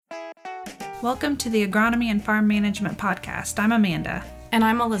Welcome to the Agronomy and Farm Management Podcast. I'm Amanda. And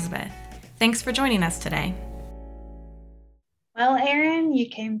I'm Elizabeth. Thanks for joining us today. Well, Aaron, you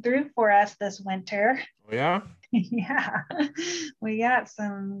came through for us this winter. Oh, yeah? Yeah, we got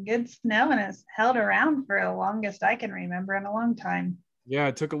some good snow and it's held around for the longest I can remember in a long time. Yeah,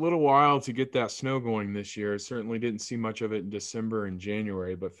 it took a little while to get that snow going this year. Certainly didn't see much of it in December and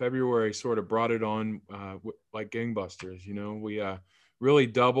January, but February sort of brought it on like gangbusters. You know, we really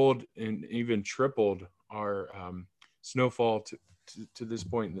doubled and even tripled our snowfall to this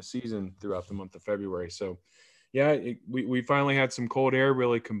point in the season throughout the month of February. So, yeah, we finally had some cold air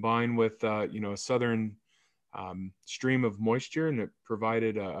really combined with, a southern stream of moisture, and it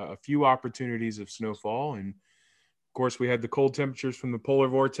provided a few opportunities of snowfall. And of course, we had the cold temperatures from the polar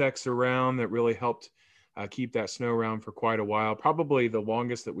vortex around that really helped keep that snow around for quite a while, probably the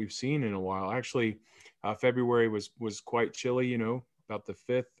longest that we've seen in a while. Actually, February was quite chilly, about the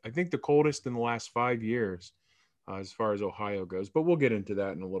fifth, I think the coldest in the last 5 years as far as Ohio goes. But we'll get into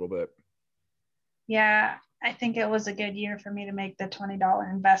that in a little bit. Yeah, I think it was a good year for me to make the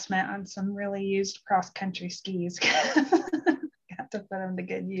 $20 investment on some really used cross-country skis. Got to put them to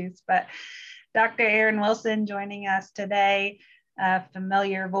good use. But Dr. Aaron Wilson joining us today, a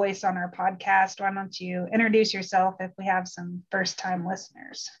familiar voice on our podcast. Why don't you introduce yourself if we have some first-time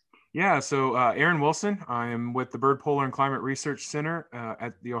listeners? Yeah, so Aaron Wilson, I am with the Bird Polar and Climate Research Center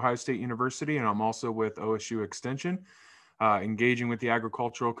at The Ohio State University, and I'm also with OSU Extension, engaging with the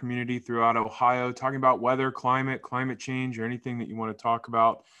agricultural community throughout Ohio, talking about weather, climate change, or anything that you want to talk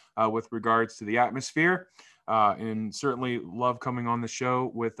about with regards to the atmosphere. And certainly love coming on the show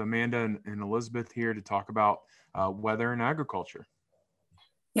with Amanda and Elizabeth here to talk about weather and agriculture.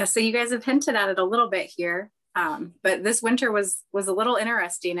 Yeah, so you guys have hinted at it a little bit here, but this winter was a little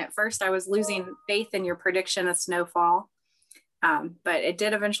interesting. At first, I was losing faith in your prediction of snowfall, but it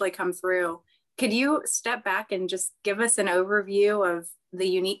did eventually come through. Could you step back and just give us an overview of the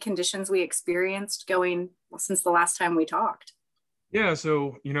unique conditions we experienced since the last time we talked? Yeah,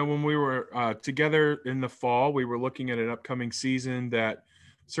 so, when we were together in the fall, we were looking at an upcoming season that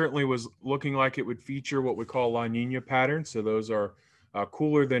certainly was looking like it would feature what we call La Nina patterns. So those are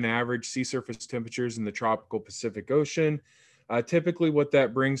cooler than average sea surface temperatures in the tropical Pacific Ocean. Typically what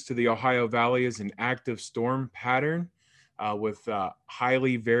that brings to the Ohio Valley is an active storm pattern with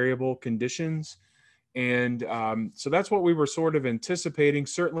highly variable conditions. And so that's what we were sort of anticipating,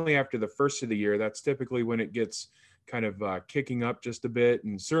 certainly after the first of the year. That's typically when it gets kind of kicking up just a bit.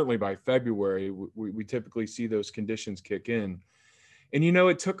 And certainly by February, we typically see those conditions kick in. And,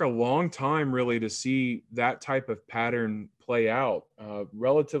 it took a long time really to see that type of pattern play out.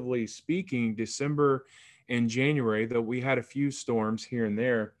 Relatively speaking, December and January, though we had a few storms here and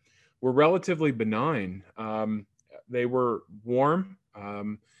there, were relatively benign. They were warm.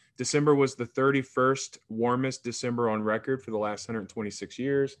 December was the 31st warmest December on record for the last 126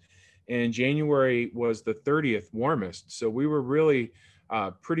 years. And January was the 30th warmest. So we were really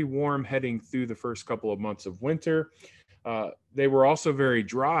pretty warm heading through the first couple of months of winter. They were also very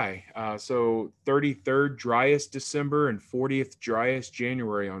dry. So 33rd driest December and 40th driest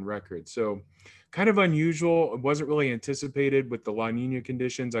January on record. So kind of unusual. It wasn't really anticipated with the La Nina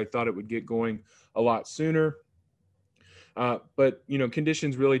conditions. I thought it would get going a lot sooner. But,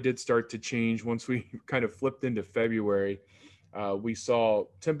 conditions really did start to change once we kind of flipped into February. We saw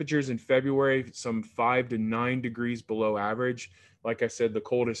temperatures in February, some 5 to 9 degrees below average. Like I said, the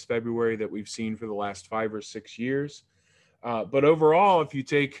coldest February that we've seen for the last 5 or 6 years. But overall, if you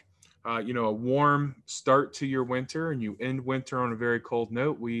take, a warm start to your winter and you end winter on a very cold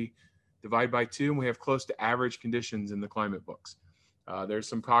note, we divide by 2 and we have close to average conditions in the climate books. There's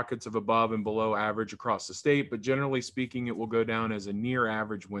some pockets of above and below average across the state, but generally speaking, it will go down as a near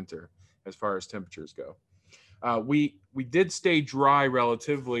average winter as far as temperatures go. We did stay dry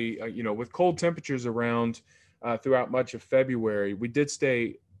relatively, with cold temperatures around throughout much of February. We did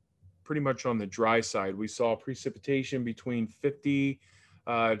stay pretty much on the dry side. We saw precipitation between 50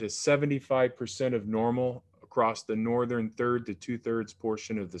 to 75% of normal across the northern third to 2/3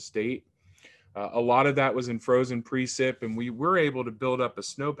 portion of the state. A lot of that was in frozen precip, and we were able to build up a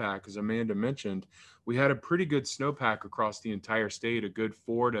snowpack. As Amanda mentioned, we had a pretty good snowpack across the entire state, a good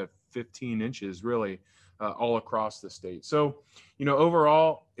 4 to 15 inches, really, all across the state. So,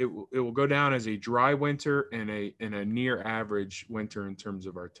 overall, it will go down as a dry winter and a near average winter in terms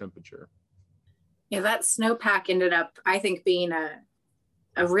of our temperature. Yeah, that snowpack ended up, I think, being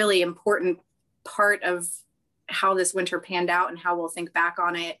a really important part of how this winter panned out and how we'll think back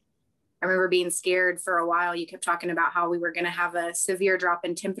on it. I remember being scared for a while. You kept talking about how we were going to have a severe drop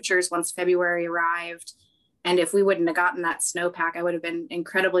in temperatures once February arrived. And if we wouldn't have gotten that snowpack, I would have been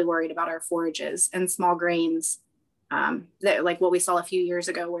incredibly worried about our forages and small grains. That, like what we saw a few years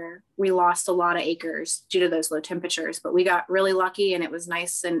ago, where we lost a lot of acres due to those low temperatures, but we got really lucky, and it was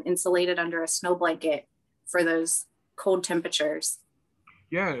nice and insulated under a snow blanket for those cold temperatures.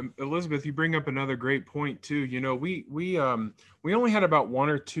 Yeah, Elizabeth, you bring up another great point too. You know, we only had about 1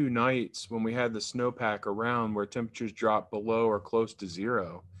 or 2 nights when we had the snowpack around where temperatures dropped below or close to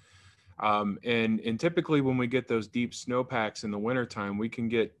zero. And typically when we get those deep snowpacks in the wintertime, we can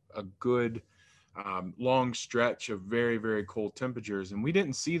get a good long stretch of very, very cold temperatures. And we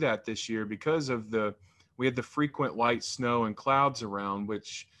didn't see that this year because of we had the frequent light snow and clouds around,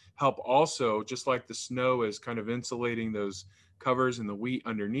 which help also, just like the snow is kind of insulating those covers and the wheat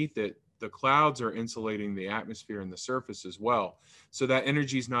underneath it, the clouds are insulating the atmosphere and the surface as well. So that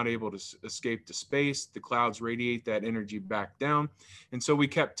energy is not able to escape to space. The clouds radiate that energy back down. And so we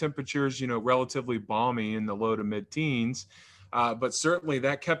kept temperatures, you know, relatively balmy in the low to mid teens. But certainly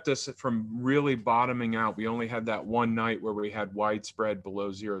that kept us from really bottoming out. We only had that one night where we had widespread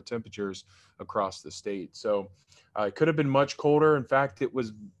below zero temperatures across the state. So it could have been much colder. In fact, it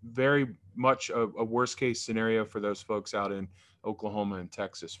was very much a worst case scenario for those folks out in Oklahoma and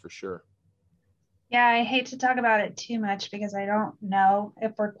Texas for sure. Yeah, I hate to talk about it too much because I don't know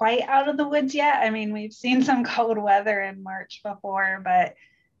if we're quite out of the woods yet. I mean, we've seen some cold weather in March before, but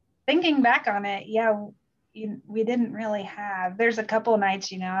thinking back on it, yeah, we didn't really have. There's a couple of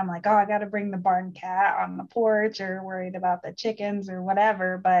nights, you know, I'm like, oh, I got to bring the barn cat on the porch, or worried about the chickens or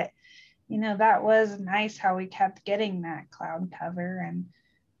whatever. But, you know, that was nice how we kept getting that cloud cover. And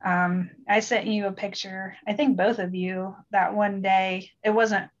I sent you a picture, I think both of you, that one day. It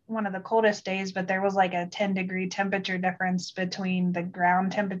wasn't one of the coldest days, but there was like a 10-degree temperature difference between the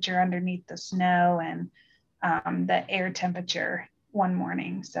ground temperature underneath the snow and the air temperature one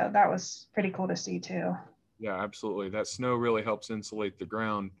morning. So that was pretty cool to see too. Yeah, absolutely. That snow really helps insulate the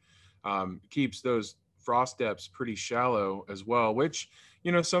ground, keeps those frost depths pretty shallow as well, which,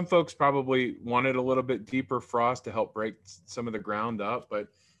 you know, some folks probably wanted a little bit deeper frost to help break some of the ground up, but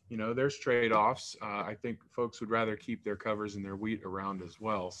you know, there's trade-offs. I think folks would rather keep their covers and their wheat around as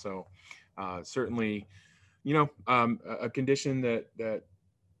well. So certainly, you know, a condition that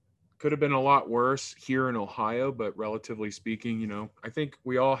could have been a lot worse here in Ohio, but relatively speaking, you know, I think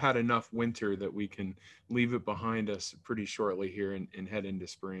we all had enough winter that we can leave it behind us pretty shortly here and head into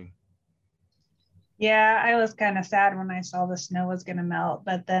spring. Yeah, I was kind of sad when I saw the snow was going to melt,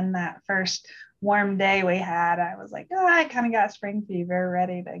 but then that first warm day we had, I was like, oh, I kind of got spring fever,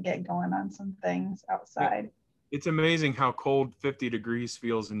 ready to get going on some things outside. It's amazing how cold 50 degrees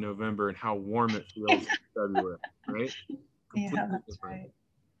feels in November and how warm it feels in February, right? Yeah, that's right.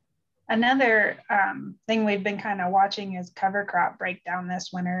 Another thing we've been kind of watching is cover crop breakdown this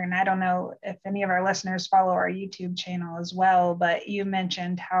winter. And I don't know if any of our listeners follow our YouTube channel as well, but you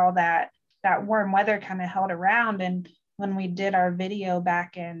mentioned how that warm weather kind of held around. And when we did our video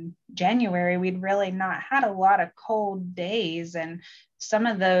back in January, we'd really not had a lot of cold days. And some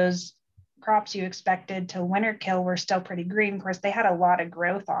of those crops you expected to winter kill were still pretty green. Of course, they had a lot of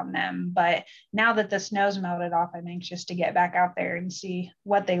growth on them. But now that the snow's melted off, I'm anxious to get back out there and see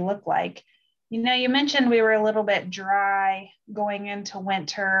what they look like. You know, you mentioned we were a little bit dry going into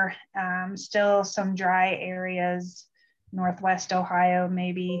winter, still some dry areas, Northwest Ohio,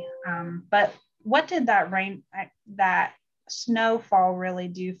 maybe. But what did that snowfall really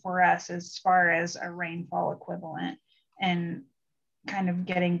do for us as far as a rainfall equivalent and kind of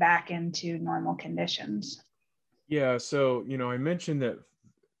getting back into normal conditions? Yeah, so, you know, I mentioned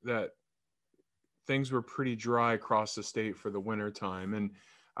that things were pretty dry across the state for the winter time. And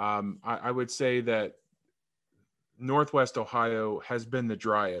I would say that Northwest Ohio has been the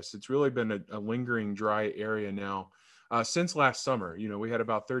driest. It's really been a lingering dry area now. Since last summer, you know, we had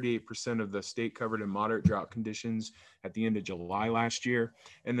about 38% of the state covered in moderate drought conditions at the end of July last year,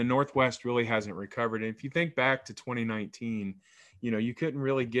 and the Northwest really hasn't recovered. And if you think back to 2019, you know, you couldn't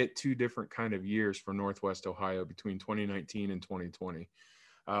really get two different kind of years for Northwest Ohio between 2019 and 2020.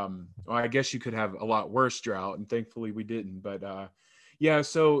 Well, I guess you could have a lot worse drought, and thankfully we didn't. But yeah,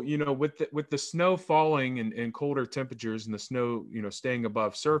 so, you know, with the snow falling and colder temperatures and the snow, you know, staying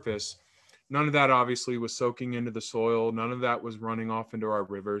above surface, none of that obviously was soaking into the soil. None of that was running off into our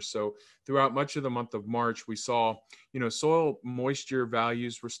rivers. So throughout much of the month of March, we saw, you know, soil moisture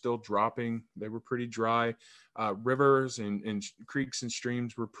values were still dropping. They were pretty dry. Rivers and creeks and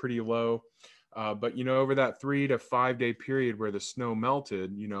streams were pretty low. But, you know, over that 3 to 5 day period where the snow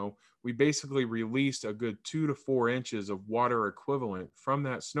melted, you know, we basically released a good 2 to 4 inches of water equivalent from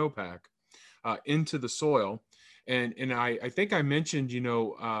that snowpack into the soil. And I think I mentioned, you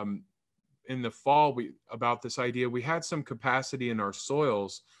know, in the fall about this idea. We had some capacity in our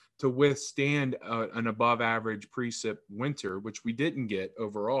soils to withstand an above average precip winter, which we didn't get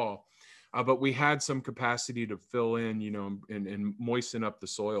overall. But we had some capacity to fill in, and moisten up the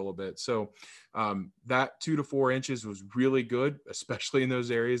soil a bit. So that 2 to 4 inches was really good, especially in those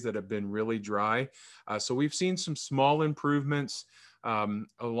areas that have been really dry. So we've seen some small improvements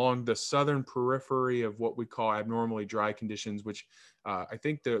along the southern periphery of what we call abnormally dry conditions, which I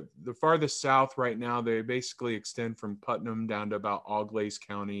think the farthest south right now, they basically extend from Putnam down to about Auglaize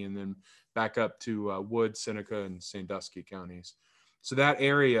County and then back up to Wood, Seneca, and Sandusky counties. So that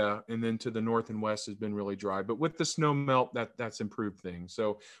area, and then to the north and west, has been really dry. But with the snow melt, that's improved things.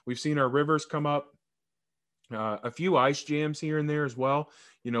 So we've seen our rivers come up, a few ice jams here and there as well,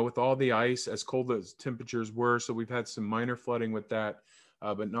 with all the ice, as cold as temperatures were. So we've had some minor flooding with that,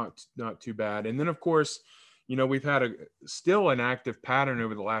 but not too bad. And then, of course, we've had still an active pattern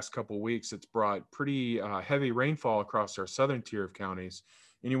over the last couple of weeks that's brought pretty heavy rainfall across our southern tier of counties,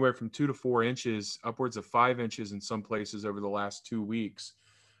 anywhere from 2 to 4 inches, upwards of 5 inches in some places over the last 2 weeks.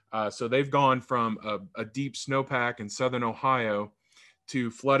 So they've gone from a deep snowpack in southern Ohio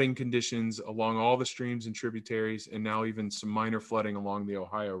to flooding conditions along all the streams and tributaries, and now even some minor flooding along the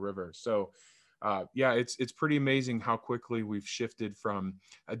Ohio River. So it's pretty amazing how quickly we've shifted from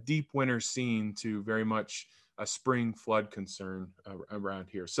a deep winter scene to very much a spring flood concern around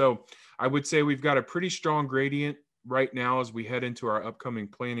here. So I would say we've got a pretty strong gradient right now as we head into our upcoming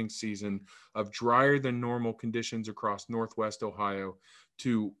planting season of drier than normal conditions across Northwest Ohio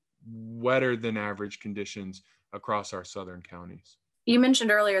to wetter than average conditions across our southern counties. You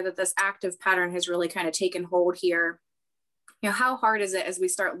mentioned earlier that this active pattern has really kind of taken hold here. How hard is it as we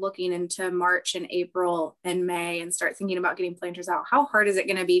start looking into March and April and May and start thinking about getting planters out? How hard is it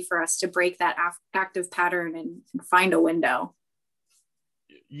going to be for us to break that active pattern and find a window?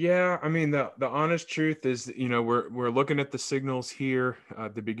 Yeah, I mean, the honest truth is, we're looking at the signals here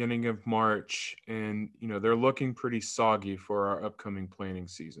at the beginning of March, and, they're looking pretty soggy for our upcoming planting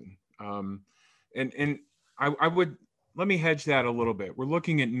season. And I would, let me hedge that a little bit. We're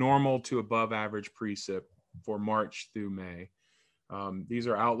looking at normal to above average precip for March through May. These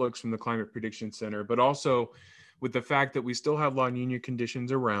are outlooks from the Climate Prediction Center, but also with the fact that we still have La Nina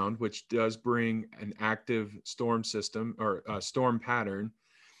conditions around, which does bring an active storm system or storm pattern.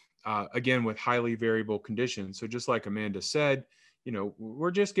 Again, with highly variable conditions. So just like Amanda said, we're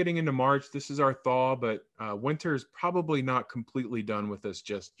just getting into March. This is our thaw, but winter is probably not completely done with us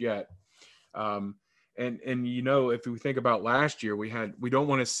just yet. And if we think about last year, we don't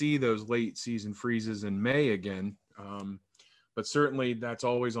want to see those late season freezes in May again. But certainly that's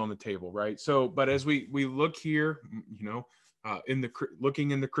always on the table, right? So, but as we look here, looking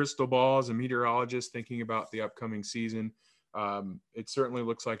in the crystal ball as a meteorologist, thinking about the upcoming season, it certainly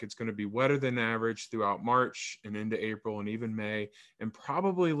looks like it's going to be wetter than average throughout March and into April and even May, and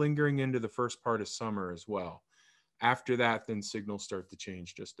probably lingering into the first part of summer as well. After that, then signals start to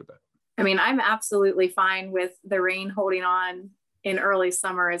change just a bit. I mean, I'm absolutely fine with the rain holding on in early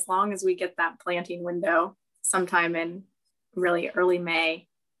summer as long as we get that planting window sometime in really early May.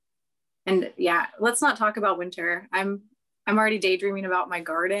 And yeah, let's not talk about winter. I'm already daydreaming about my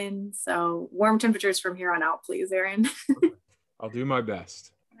garden. So warm temperatures from here on out, please, Aaron. I'll do my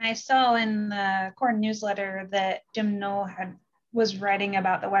best. I saw in the corn newsletter that Jim Knoll was writing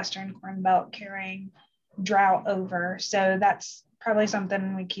about the Western Corn Belt carrying drought over. So that's probably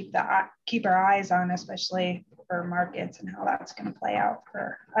something we keep our eyes on, especially for markets and how that's going to play out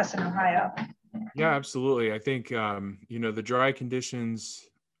for us in Ohio. Yeah, absolutely. I think, the dry conditions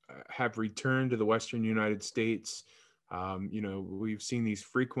have returned to the Western United States. We've seen these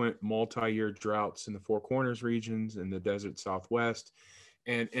frequent multi-year droughts in the Four Corners regions and the desert Southwest.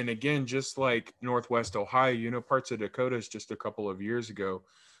 And again, just like Northwest Ohio, parts of Dakotas just a couple of years ago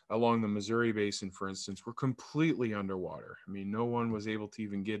along the Missouri Basin, for instance, were completely underwater. I mean, no one was able to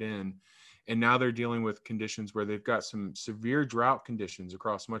even get in. And now they're dealing with conditions where they've got some severe drought conditions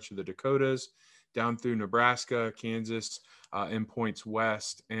across much of the Dakotas, down through Nebraska, Kansas, and points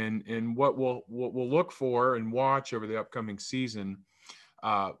west. And what we'll look for and watch over the upcoming season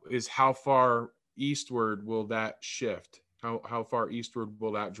is how far eastward will that shift? How far eastward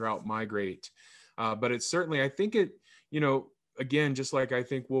will that drought migrate? But it's certainly, I think again, just like I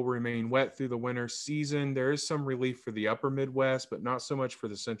think we'll remain wet through the winter season, there is some relief for the upper Midwest, but not so much for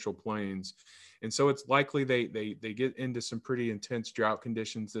the Central Plains. And so it's likely they get into some pretty intense drought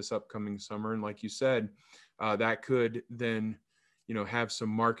conditions this upcoming summer. And like you said, that could then, have some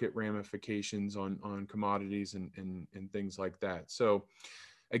market ramifications on commodities and things like that. So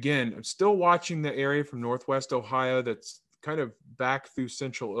again, I'm still watching the area from Northwest Ohio that's kind of back through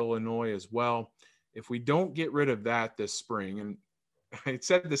central Illinois as well. If we don't get rid of that this spring, and I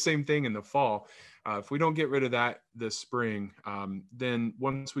said the same thing in the fall, if we don't get rid of that this spring, then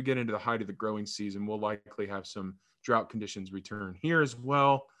once we get into the height of the growing season, we'll likely have some drought conditions return here as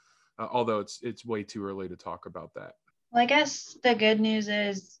well. Although it's way too early to talk about that. Well, I guess the good news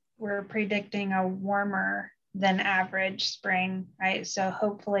is we're predicting a warmer than average spring, right? So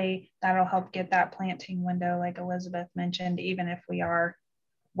hopefully that'll help get that planting window, like Elizabeth mentioned, even if we are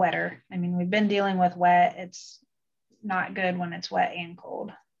wetter. I mean, we've been dealing with wet. It's not good when it's wet and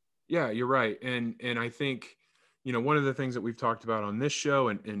cold. Yeah, you're right. And I think, one of the things that we've talked about on this show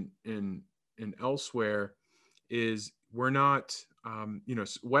and elsewhere is we're not,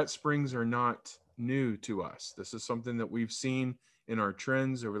 wet springs are not new to us. This is something that we've seen in our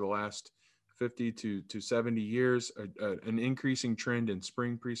trends over the last 50 to 70 years, an increasing trend in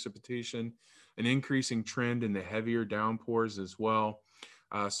spring precipitation, an increasing trend in the heavier downpours as well.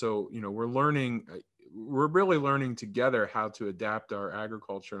 So we're really learning together how to adapt our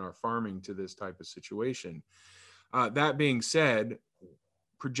agriculture and our farming to this type of situation. That being said,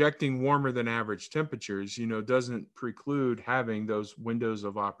 projecting warmer than average temperatures, doesn't preclude having those windows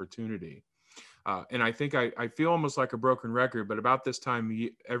of opportunity. And I think I feel almost like a broken record, but about this time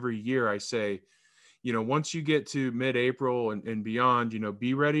every year I say, once you get to mid-April and beyond,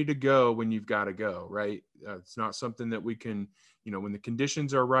 be ready to go when you've got to go, right? It's not something that we can, when the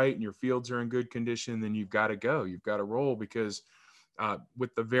conditions are right and your fields are in good condition, then you've got to go, you've got to roll, because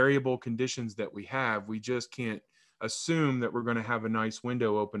with the variable conditions that we have, we just can't assume that we're going to have a nice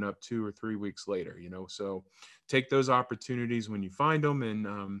window open up 2 or 3 weeks later, so take those opportunities when you find them,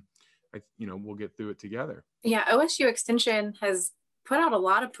 and we'll get through it together. Yeah, OSU Extension has put out a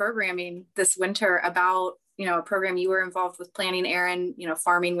lot of programming this winter about, a program you were involved with planning, Aaron,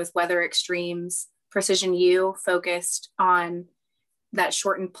 farming with weather extremes, Precision U focused on that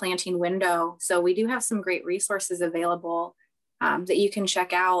shortened planting window. So we do have some great resources available that you can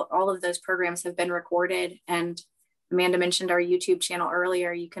check out. All of those programs have been recorded, and Amanda mentioned our YouTube channel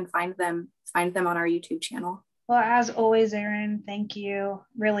earlier. You can find them on our YouTube channel. Well, as always, Aaron, thank you.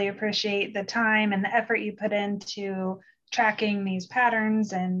 Really appreciate the time and the effort you put into tracking these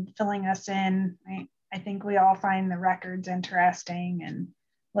patterns and filling us in. I think we all find the records interesting and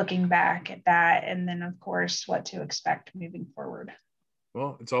looking back at that, and then, of course, what to expect moving forward.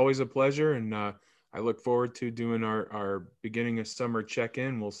 Well, it's always a pleasure, and I look forward to doing our beginning of summer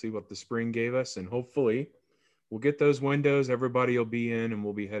check-in. We'll see what the spring gave us, and hopefully we'll get those windows, everybody will be in, and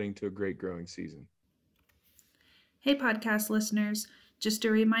we'll be heading to a great growing season. Hey, podcast listeners, just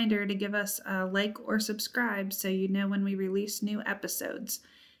a reminder to give us a like or subscribe so you know when we release new episodes.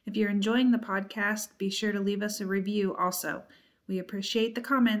 If you're enjoying the podcast, be sure to leave us a review also. We appreciate the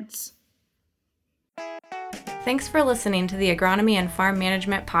comments. Thanks for listening to the Agronomy and Farm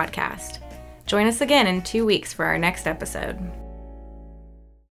Management Podcast. Join us again in 2 weeks for our next episode.